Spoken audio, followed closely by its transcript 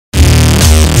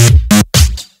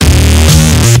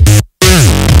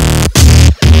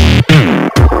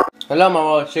Hello my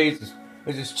Lord Jesus.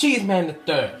 This is Cheeseman the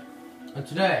Third. And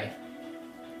today,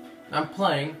 I'm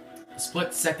playing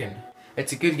Split Second.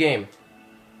 It's a good game.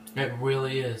 It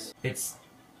really is. It's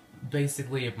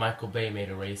basically if Michael Bay made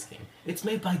a race game. It's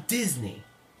made by Disney.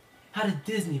 How did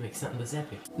Disney make something this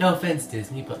epic? No offense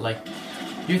Disney, but like,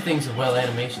 your things are well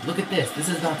animation. Look at this. This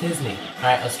is not Disney.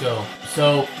 Alright, let's go.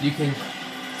 So, you can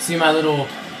see my little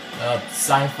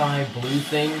sci-fi blue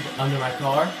thing under my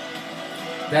car.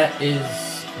 That is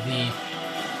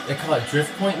they call it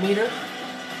drift point meter.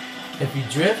 If you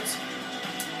drift,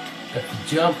 if you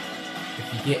jump,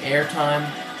 if you get airtime,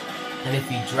 and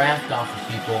if you draft off of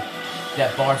people,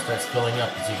 that bar starts filling up,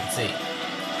 as you can see.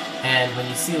 And when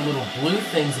you see little blue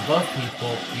things above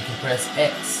people, you can press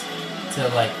X to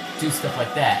like do stuff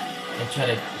like that and try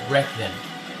to wreck them,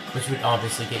 which would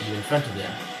obviously get you in front of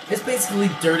them. It's basically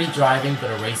dirty driving,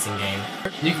 but a racing game.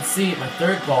 You can see my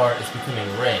third bar is becoming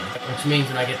red, which means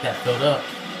when I get that filled up,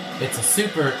 it's a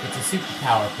super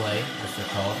power play, as they're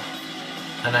called,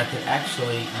 and I could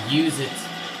actually use it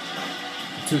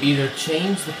to either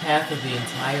change the path of the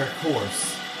entire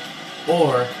course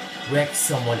or wreck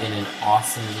someone in an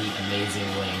awesomely amazing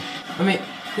way. I mean,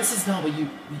 this is not what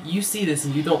you see this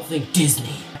and you don't think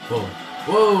Disney. Whoa,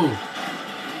 whoa.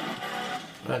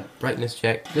 Brightness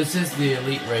check. This is the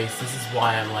elite race. This is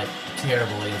why I'm like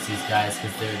terrible against these guys,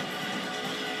 because they're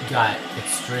got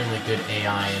extremely good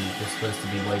AI and they're supposed to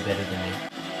be way better than me.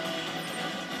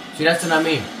 See, that's what I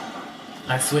mean.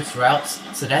 I switched routes,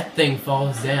 so that thing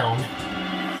falls down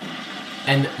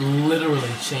and literally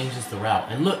changes the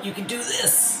route. And look, you can do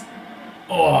this!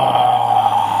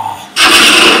 Oh!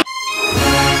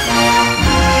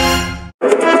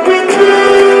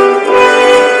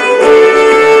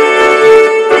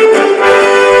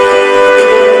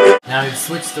 Now we've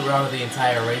switched the route of the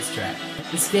entire racetrack.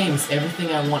 This game is everything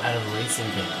I want out of a racing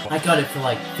game. I got it for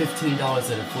like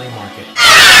 $15 at a flea market.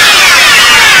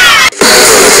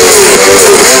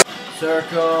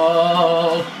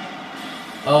 Circle!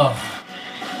 Oh.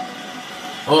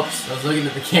 Oops, I was looking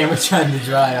at the camera trying to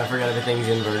drive. I forgot everything's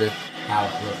inverted. How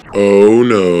it looked. Oh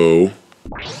no.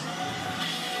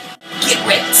 Get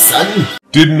wrecked, son!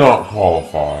 Did not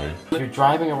qualify. If you're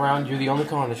driving around, you're the only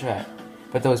car on the track.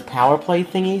 But those power play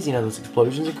thingies, you know, those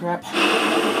explosions and crap,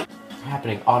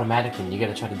 happening automatically and you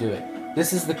gotta try to do it.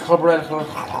 This is the carburetor.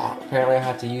 Apparently I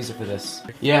have to use it for this.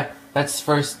 Yeah, that's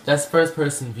first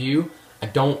person view.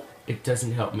 It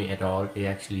doesn't help me at all. It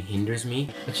actually hinders me.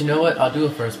 But you know what? I'll do a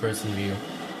first person view.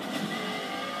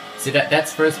 See,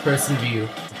 that's first person view.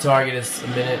 The target is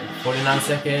 1 minute 49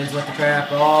 seconds. What the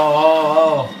crap?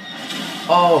 Oh.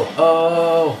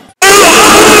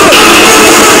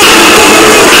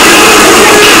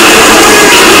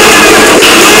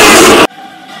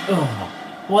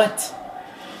 What?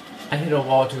 I hit a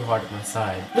wall too hard at my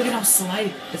side. Look at how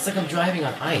sliding. It's like I'm driving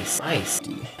on ice.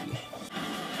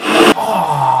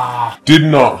 Oh. Did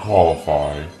not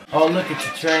qualify. Oh, look, it's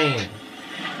a train.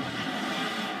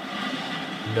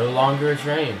 No longer a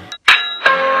train.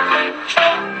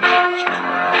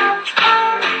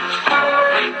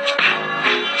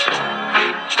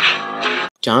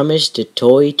 Thomas the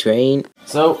toy train.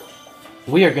 So,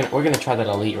 we're gonna try that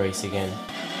elite race again.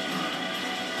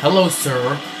 Hello,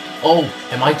 sir. Oh,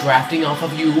 am I drafting off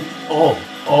of you? Oh,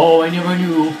 I never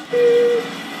knew.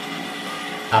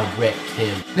 I wrecked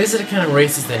him. These are the kind of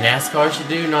races that NASCAR should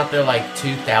do, not their like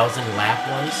 2,000 lap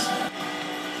ones.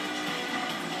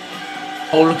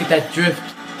 Oh, look at that drift.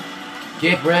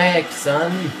 Get wrecked,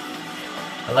 son.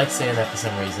 I like saying that for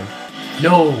some reason.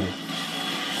 No.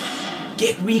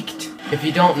 Get wrecked. If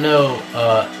you don't know,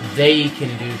 they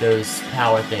can do those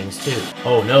power things too.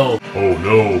 Oh no. Oh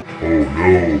no. Oh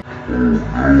no. Oh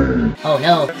no. Oh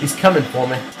no. He's coming for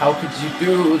me. How could you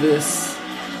do this?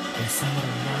 Inside of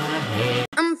my head.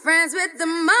 I'm friends with the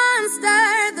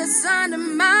monster that's under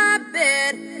my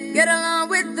bed. Get along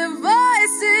with the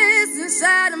voices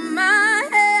inside of my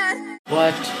head.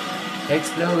 What?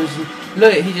 Explosion.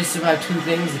 Look, he just survived 2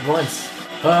 things at once.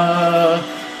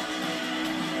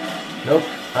 Nope.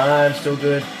 I'm still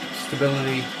good.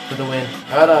 Stability for the win.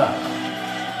 Tada!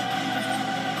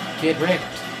 Get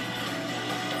wrecked.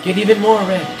 Get even more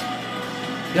wrecked.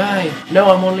 Die. No,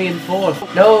 I'm only in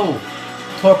 4th. No!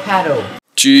 Torpedo.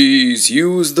 Jeez,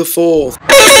 use the 4th.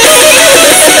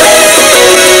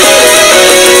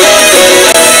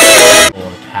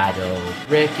 Torpedo.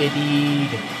 Wreckity.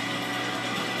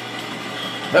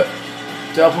 Oh,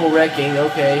 double wrecking,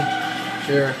 okay.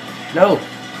 Sure. No!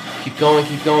 Keep going.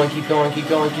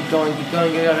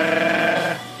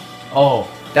 Oh,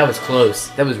 that was close.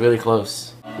 That was really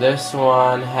close. This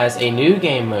one has a new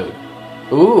game mode.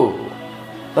 Ooh.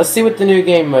 Let's see what the new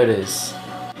game mode is.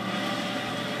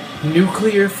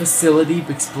 Nuclear facility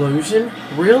explosion?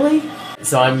 Really?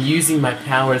 So I'm using my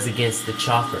powers against the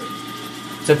chopper.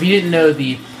 So if you didn't know,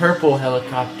 the purple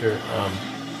helicopter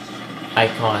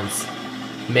icons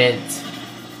meant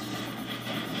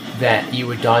that you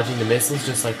were dodging the missiles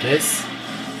just like this.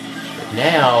 But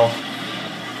now,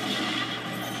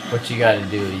 what you gotta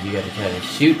do is you gotta try to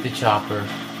shoot the chopper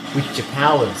with your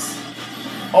powers.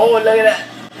 Oh, look at that!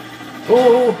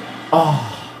 Oh,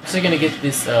 oh! So you're gonna get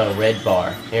this red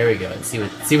bar. Here we go. And see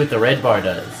what the red bar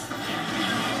does.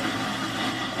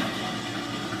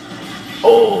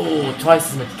 Oh,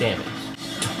 twice as much damage.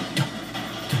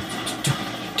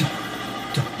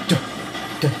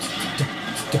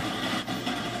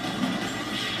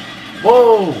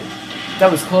 Whoa,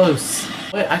 that was close.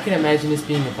 But I can imagine this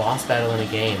being a boss battle in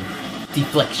a game.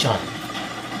 Deflection,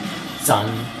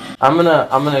 son. I'm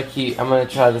gonna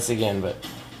try this again, but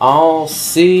I'll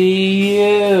see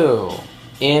you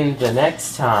in the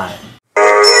next time.